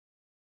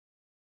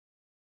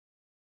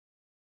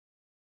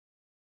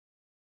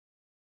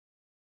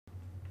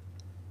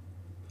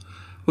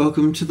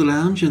Welcome to the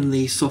lounge and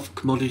the soft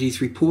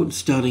commodities report,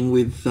 starting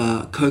with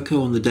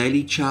cocoa on the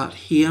daily chart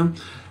here.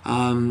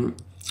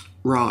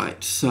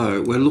 Right,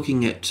 so we're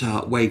looking at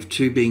wave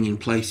 2 being in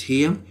place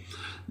here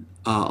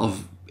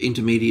of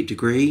intermediate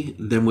degree.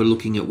 Then we're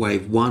looking at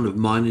wave 1 of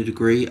minor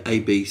degree,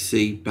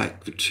 ABC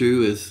back for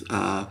 2 as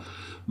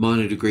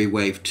minor degree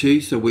wave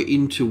 2. So we're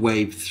into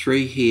wave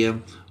 3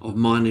 here of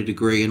minor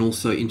degree and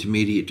also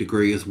intermediate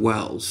degree as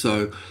well.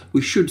 So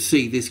we should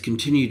see this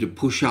continue to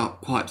push up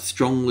quite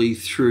strongly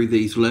through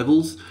these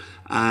levels,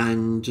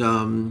 and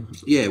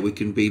yeah, we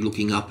can be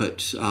looking up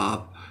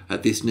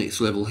at this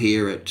next level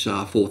here at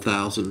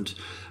 4,000.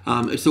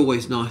 It's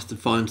always nice to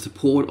find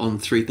support on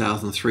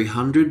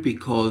 3,300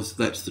 because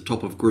that's the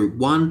top of group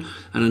 1,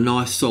 and a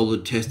nice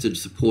solid tested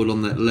support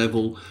on that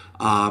level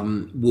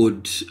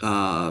would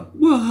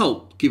well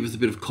help give us a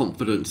bit of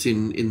confidence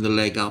in the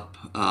leg up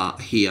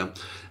here.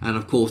 And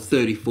of course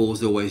 34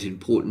 is always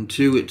important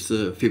too. It's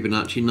a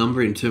Fibonacci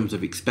number in terms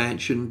of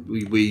expansion.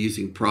 We're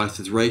using price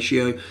as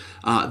ratio.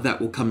 That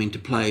will come into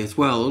play as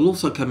well. It'll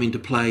also come into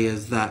play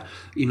as that,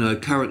 you know,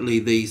 currently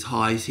these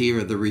highs here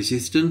are the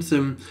resistance,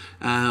 and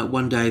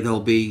one day there'll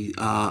be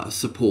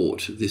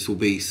support. This will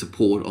be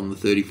support on the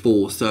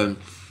 34. So,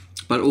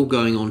 but all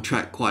going on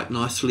track quite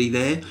nicely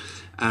there.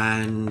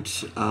 And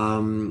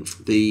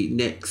the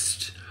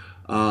next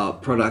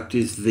product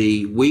is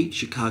the wheat,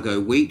 Chicago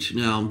wheat.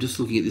 Now I'm just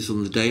looking at this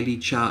on the daily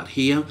chart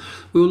here.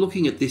 We were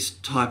looking at this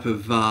type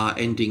of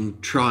ending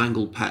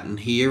triangle pattern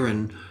here,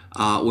 and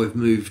we've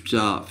moved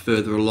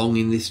further along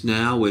in this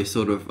now. We're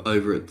sort of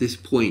over at this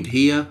point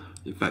here.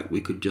 In fact,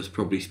 we could just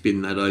probably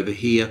spin that over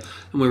here,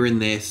 and we're in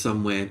there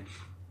somewhere.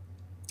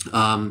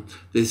 There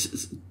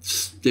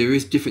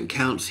is different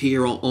counts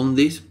here on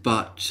this,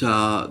 but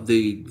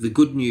the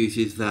good news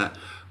is that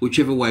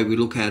whichever way we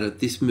look at it,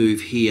 this move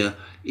here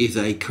is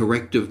a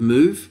corrective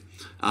move,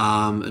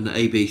 an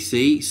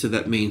ABC, so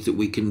that means that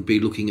we can be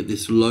looking at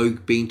this low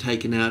being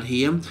taken out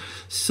here.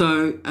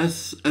 So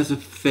as a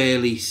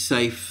fairly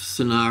safe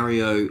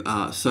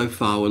scenario, so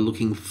far we're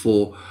looking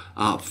for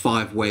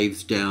 5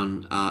 waves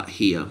down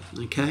here.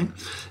 Okay,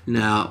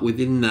 now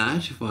within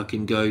that, if I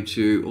can go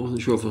to, I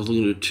wasn't sure if I was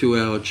looking at a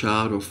 2-hour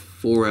chart or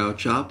 4-hour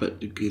chart,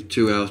 but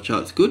 2-hour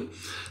chart's good.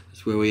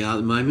 That's where we are at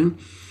the moment.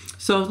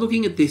 So I was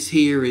looking at this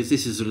here.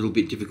 This is a little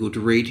bit difficult to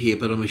read here,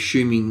 but I'm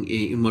assuming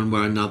in one way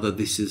or another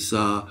this is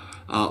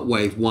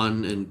wave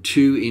 1 and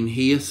 2 in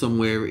here,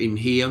 somewhere in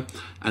here,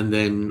 and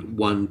then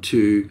 1,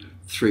 2,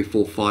 3,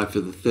 4, 5 for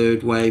the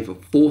third wave, a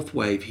fourth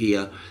wave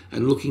here,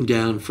 and looking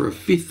down for a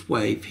fifth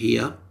wave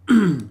here.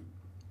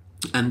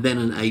 And then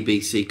an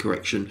ABC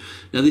correction.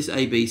 Now this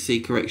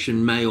ABC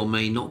correction may or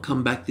may not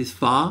come back this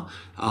far.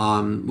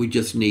 We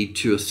just need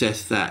to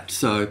assess that.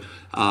 So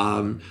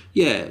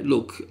yeah,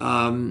 look,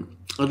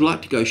 I'd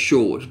like to go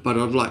short, but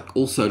I'd like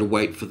also to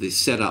wait for this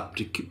setup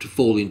to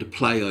fall into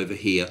play over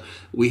here.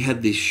 We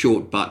had this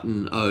short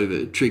button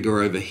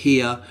trigger over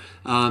here.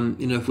 You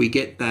know, if we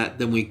get that,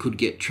 then we could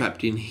get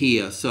trapped in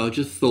here. So I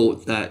just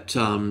thought that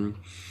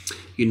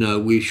you know,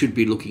 we should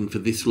be looking for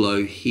this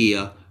low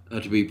here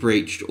to be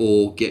breached,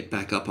 or get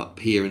back up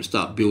here and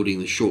start building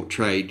the short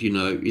trade, you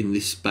know, in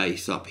this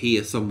space up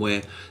here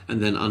somewhere, and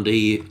then under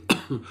here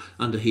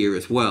under here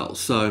as well.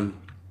 So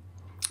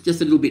just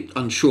a little bit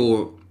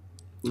unsure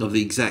of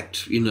the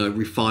exact, you know,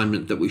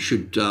 refinement that we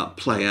should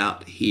play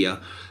out here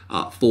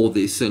for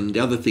this. And the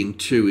other thing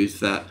too is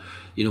that,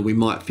 you know, we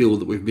might feel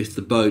that we've missed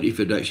the boat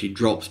if it actually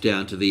drops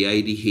down to the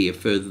 80 here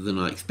further than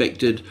I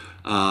expected.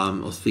 I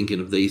was thinking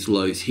of these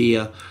lows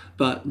here,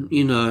 but,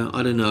 you know,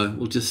 I don't know.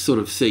 We'll just sort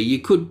of see. You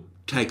could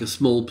take a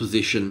small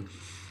position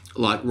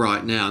like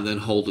right now and then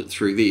hold it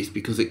through this,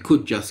 because it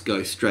could just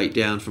go straight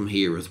down from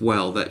here as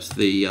well. That's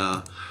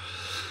the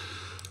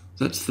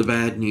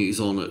bad news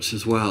on it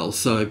as well.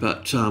 So,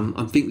 but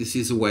I think this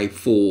is a wave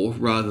 4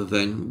 rather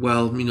than,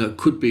 well, you know, it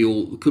could be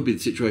the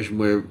situation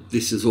where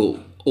this is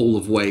all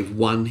of wave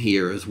 1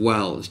 here as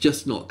well. It's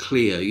just not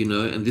clear, you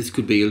know, and this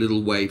could be a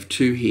little wave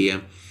 2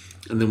 here,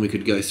 and then we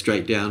could go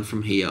straight down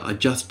from here. I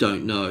just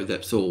don't know.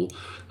 That's all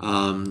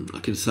I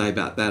can say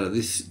about that at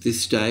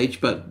this stage.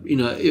 But, you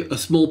know, a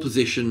small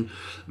position,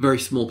 very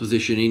small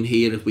position in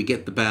here, and if we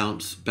get the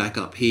bounce back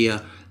up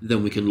here,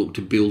 then we can look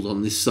to build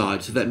on this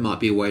side. So that might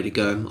be a way to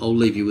go. I'll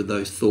leave you with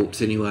those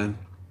thoughts anyway.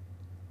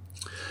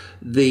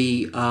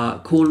 The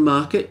corn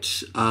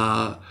market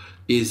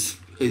is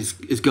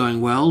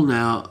going well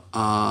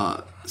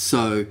now.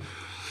 So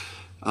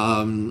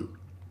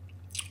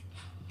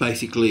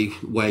basically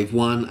wave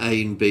 1,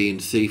 A and B and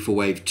C for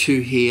wave 2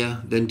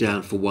 here, then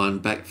down for 1,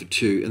 back for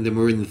 2, and then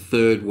we're in the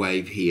third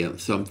wave here.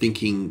 So I'm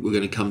thinking we're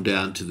going to come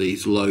down to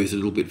these lows a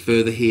little bit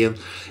further here.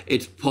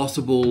 It's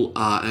possible,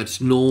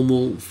 it's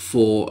normal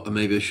for,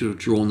 maybe I should have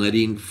drawn that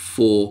in,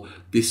 for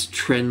this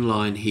trend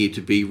line here to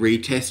be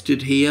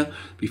retested here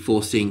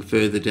before seeing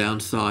further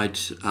downside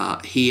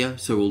here.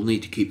 So we'll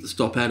need to keep the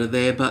stop out of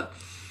there. But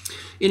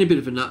in a bit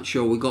of a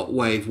nutshell, we've got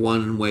wave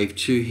 1 and wave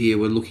 2 here.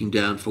 We're looking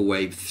down for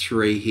wave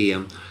 3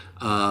 here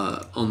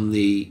on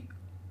the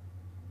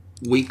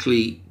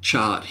weekly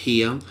chart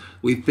here.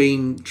 We've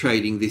been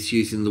trading this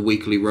using the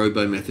weekly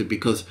robo method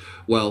because,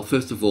 well,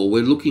 first of all,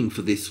 we're looking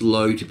for this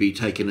low to be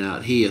taken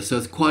out here. So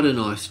it's quite a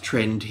nice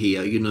trend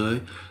here, you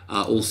know,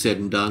 all said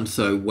and done.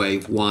 So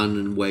wave 1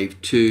 and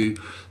wave 2,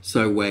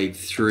 so wave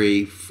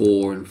 3,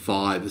 4 and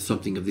 5 or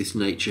something of this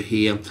nature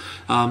here.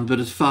 But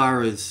as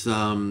far as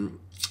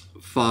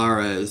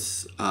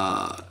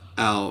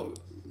our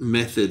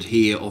method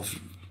here of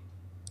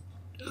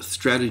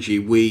strategy,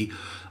 we've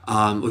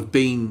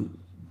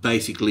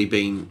basically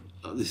been,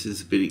 this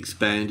is a bit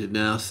expanded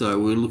now, so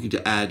we're looking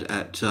to add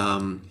at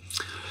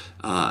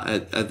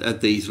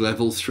these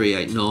levels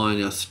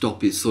 389. Our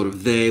stop is sort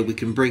of there. We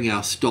can bring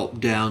our stop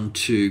down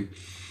to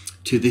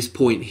this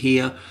point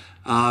here.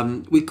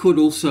 We could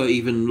also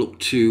even look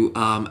to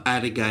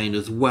add again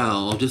as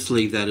well. I'll just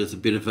leave that as a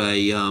bit of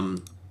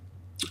an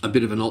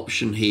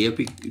option here,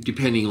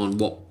 depending on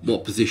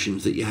what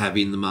positions that you have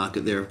in the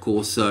market there, of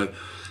course. So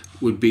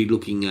we'd be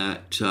looking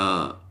at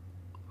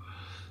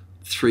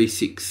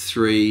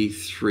 363,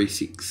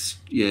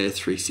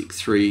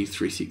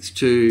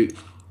 362.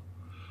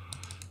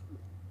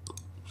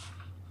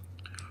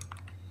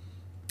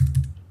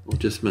 I'll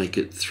just make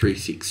it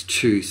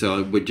 362,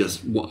 so we're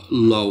just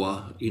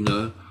lower, you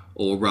know,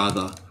 or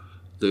rather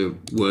the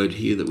word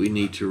here that we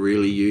need to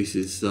really use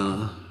is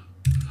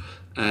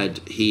add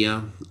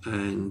here,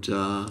 and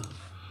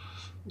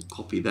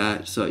copy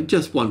that. So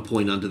just 1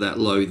 point under that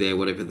low there,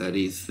 whatever that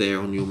is there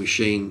on your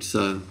machine.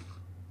 So,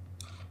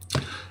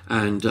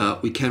 and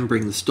we can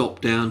bring the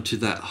stop down to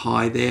that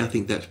high there. I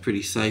think that's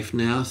pretty safe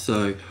now.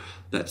 So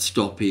that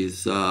stop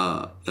is,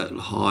 that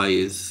high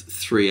is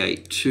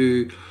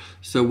 382.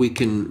 So we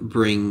can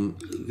bring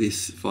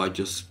this, if I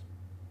just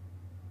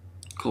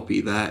copy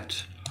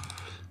that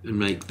and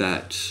make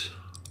that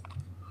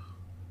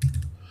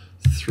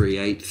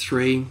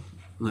 383.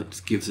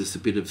 That gives us a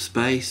bit of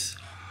space.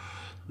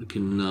 We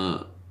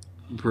can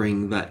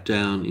bring that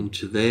down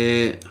into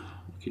there.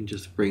 We can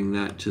just bring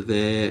that to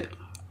there.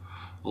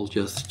 I'll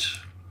just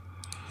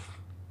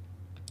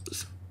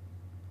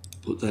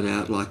put that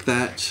out like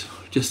that.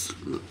 Just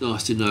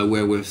nice to know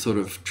where we've sort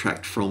of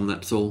tracked from,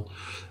 that's all.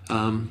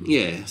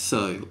 Yeah,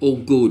 so all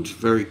good,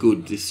 very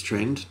good, this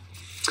trend.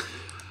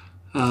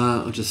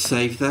 I'll just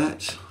save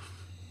that.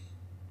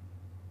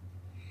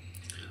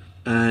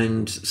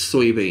 And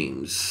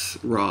soybeans,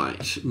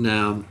 right,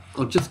 now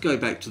I'll just go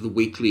back to the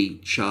weekly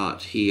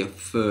chart here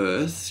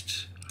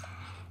first.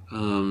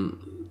 Now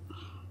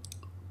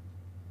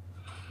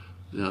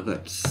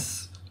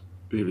that's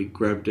really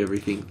grabbed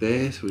everything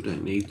there, so we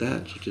don't need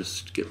that. I'll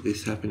just get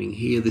this happening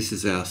here. This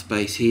is our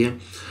space here.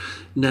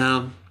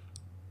 Now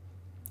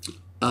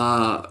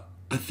I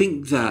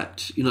think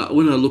that, you know,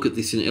 when I look at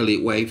this in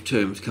Elliott Wave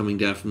terms coming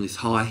down from this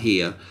high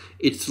here,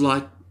 it's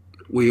like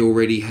we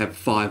already have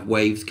 5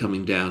 waves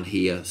coming down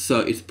here. So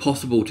it's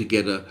possible to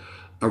get a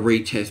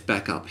retest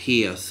back up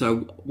here.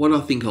 So what I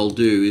think I'll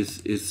do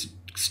is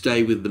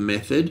stay with the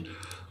method,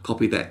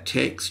 copy that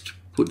text,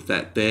 put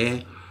that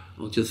there.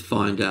 I'll just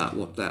find out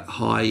what that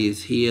high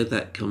is here.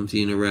 That comes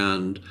in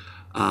around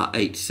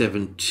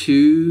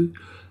 872.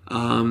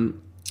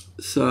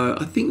 So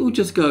I think we'll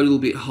just go a little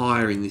bit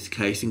higher in this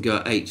case and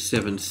go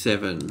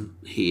 877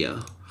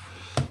 here.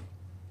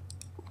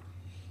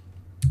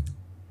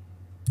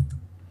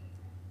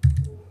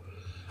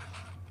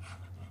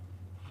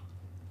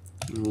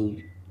 We'll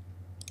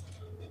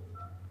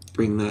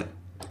bring that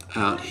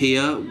out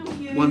here.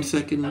 1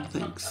 second,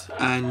 thanks.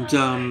 And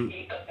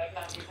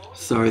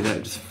sorry,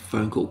 that just a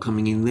phone call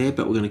coming in there,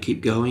 but we're going to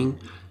keep going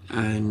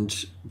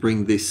and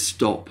bring this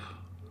stop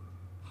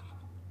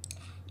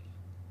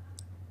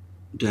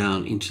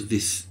down into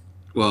this.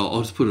 Well,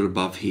 I'll just put it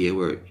above here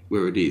where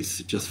it is,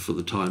 just for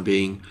the time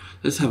being.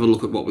 Let's have a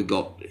look at what we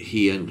got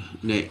here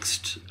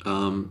next.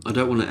 I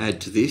don't want to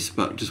add to this,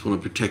 but just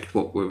want to protect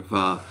what we've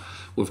got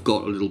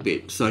a little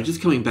bit. So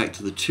just coming back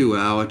to the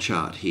 2-hour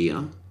chart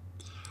here.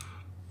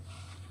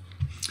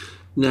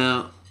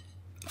 Now,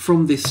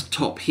 from this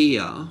top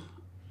here,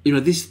 you know,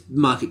 this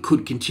market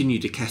could continue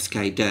to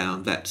cascade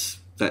down. That's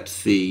the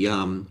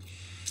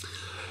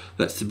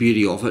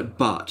beauty of it.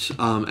 But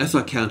as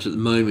I count at the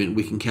moment,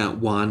 we can count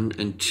 1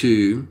 and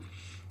 2,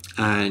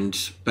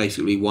 and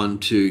basically 1,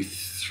 2,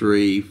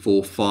 3,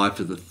 4, 5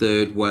 for the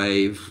third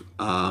wave,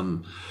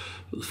 the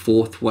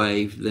fourth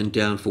wave, then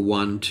down for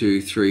 1,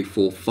 2, 3,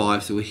 4,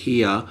 5. So we're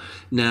here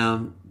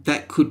now.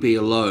 That could be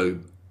a low,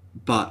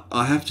 but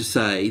I have to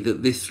say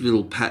that this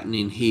little pattern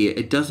in here,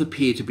 it does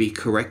appear to be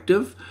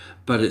corrective,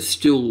 but it's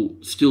still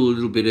a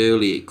little bit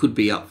early. It could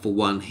be up for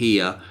 1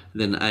 here,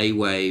 then A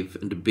wave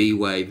and a B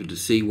wave and a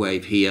C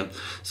wave here.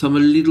 So I'm a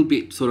little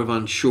bit sort of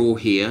unsure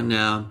here.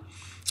 Now,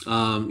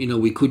 you know,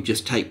 we could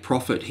just take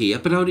profit here,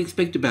 but I would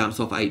expect to bounce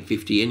off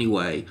 850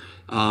 anyway.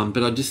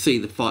 But I just see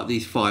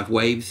these 5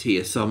 waves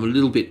here, so I'm a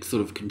little bit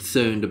sort of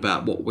concerned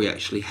about what we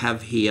actually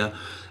have here,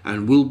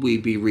 and will we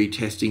be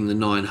retesting the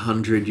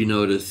 900? You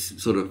know, to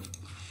sort of,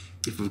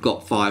 if we've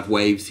got 5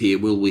 waves here,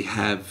 will we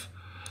have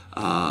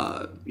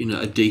you know,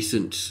 a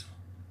decent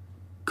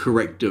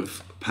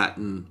corrective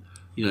pattern,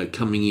 you know,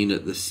 coming in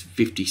at this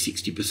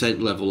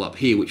 50-60% level up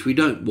here, which we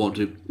don't want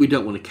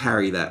to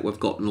carry that. We've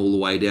gotten all the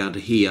way down to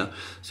here,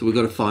 so we've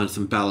got to find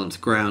some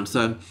balanced ground.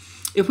 So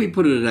if we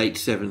put it at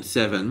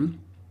 877,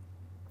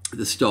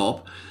 the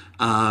stop,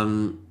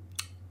 yeah,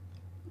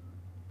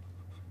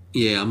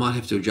 I might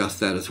have to adjust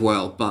that as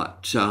well,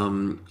 but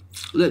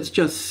let's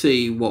just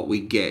see what we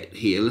get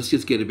here. Let's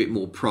just get a bit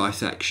more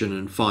price action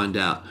and find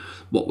out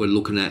what we're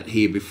looking at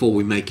here before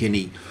we make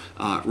any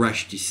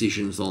rash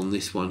decisions on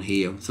this one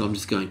here. So I'm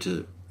just going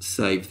to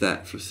save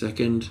that for a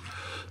second.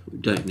 We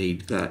don't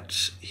need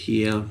that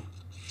here.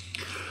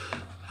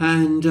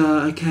 And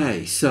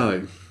okay,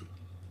 so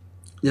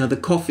now the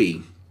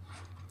coffee.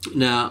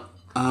 Now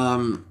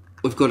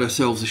we've got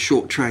ourselves a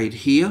short trade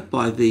here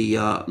by the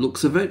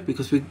looks of it,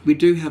 because we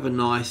do have a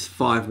nice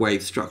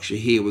 5-wave structure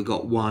here. We've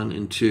got 1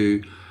 and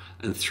 2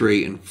 and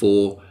 3 and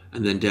 4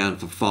 and then down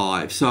for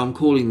 5. So I'm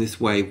calling this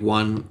wave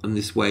 1 and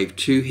this wave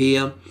 2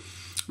 here.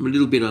 I'm a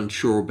little bit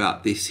unsure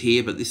about this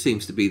here, but this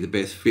seems to be the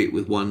best fit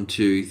with 1,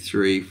 2,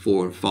 3,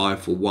 4 and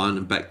 5 for 1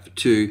 and back for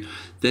 2,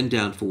 then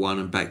down for 1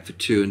 and back for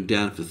 2 and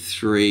down for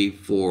 3,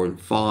 4 and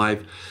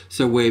 5.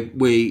 So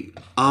we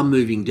are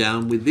moving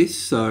down with this,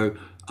 so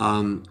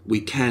we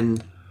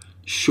can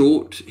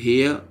short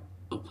here.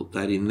 I'll put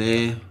that in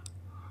there.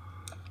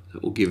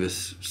 That will give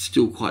us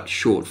still quite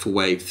short for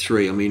wave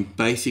 3. I mean,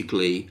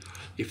 basically,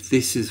 if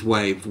this is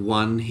wave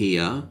 1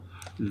 here,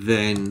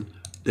 then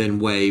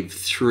wave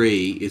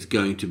 3 is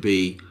going to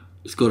be,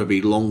 it's got to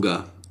be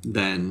longer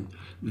than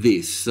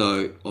this.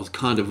 So I was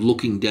kind of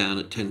looking down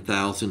at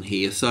 10,000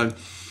 here. So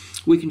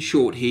we can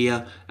short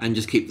here and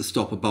just keep the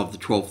stop above the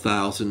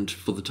 12,000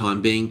 for the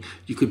time being.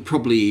 You could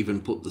probably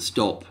even put the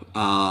stop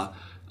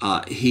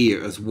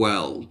here as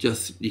well.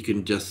 You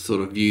can just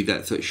sort of view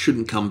that, so it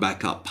shouldn't come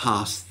back up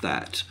past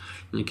that.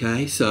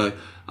 Okay, so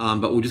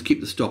but we'll just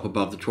keep the stop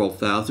above the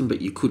 12,000, but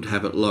you could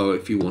have it lower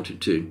if you wanted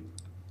to.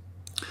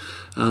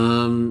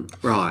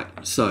 Right,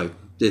 so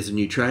there's a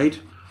new trade.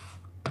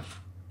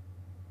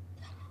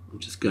 I'm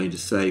just going to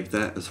save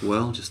that as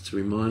well, just to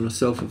remind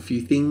myself of a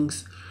few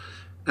things.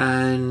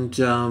 And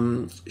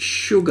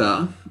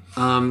sugar,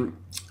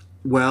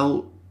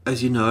 well,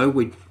 as you know,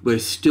 we're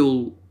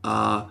still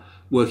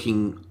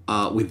working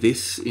with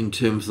this in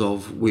terms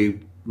of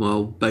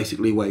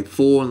basically wave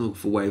 4 and look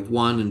for wave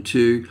 1 and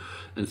 2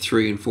 and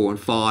 3 and 4 and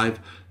 5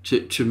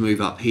 to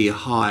move up here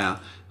higher.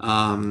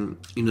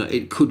 You know,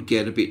 it could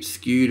get a bit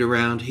skewed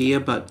around here,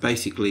 but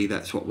basically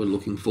that's what we're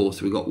looking for.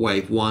 So we've got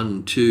wave 1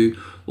 and 2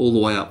 all the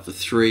way up for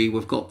 3.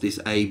 We've got this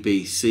A,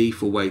 B, C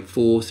for wave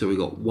 4. So we've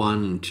got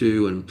 1 and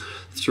 2 and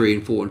 3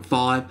 and 4 and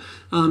 5.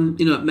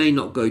 You know, it may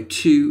not go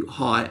too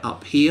high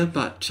up here,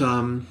 but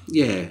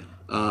yeah,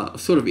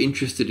 sort of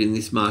interested in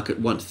this market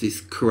once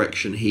this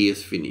correction here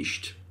is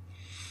finished.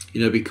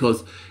 You know,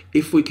 because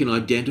if we can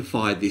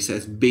identify this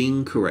as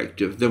being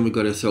corrective, then we've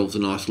got ourselves a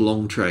nice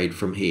long trade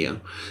from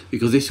here,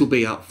 because this will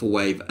be up for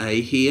wave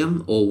A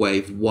here or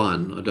wave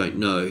 1. I don't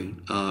know.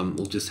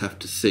 We'll just have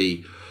to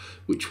see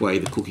which way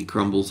the cookie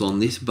crumbles on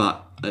this,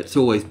 but it's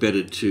always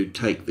better to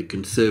take the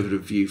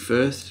conservative view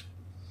first.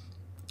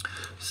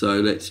 So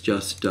let's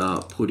just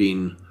put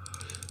in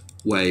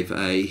wave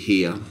A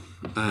here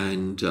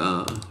and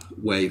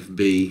wave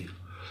B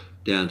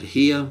down to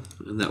here,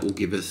 and that will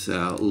give us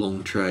our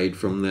long trade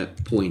from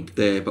that point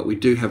there. But we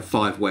do have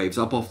 5 waves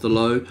up off the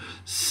low,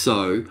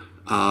 so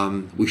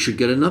we should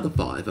get another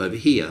 5 over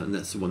here, and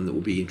that's the one that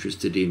we'll be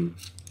interested in.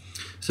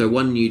 So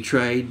one new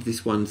trade,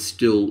 this one's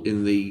still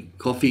in the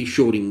coffee,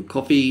 shorting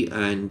coffee,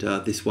 and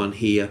this one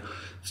here,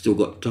 still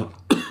got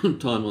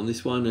time on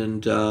this one,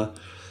 and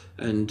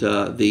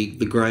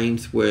the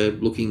grains we're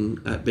looking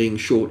at being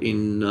short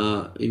in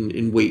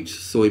wheat,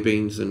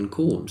 soybeans and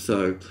corn.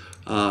 So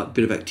a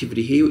bit of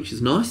activity here, which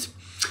is nice.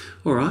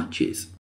 All right, cheers.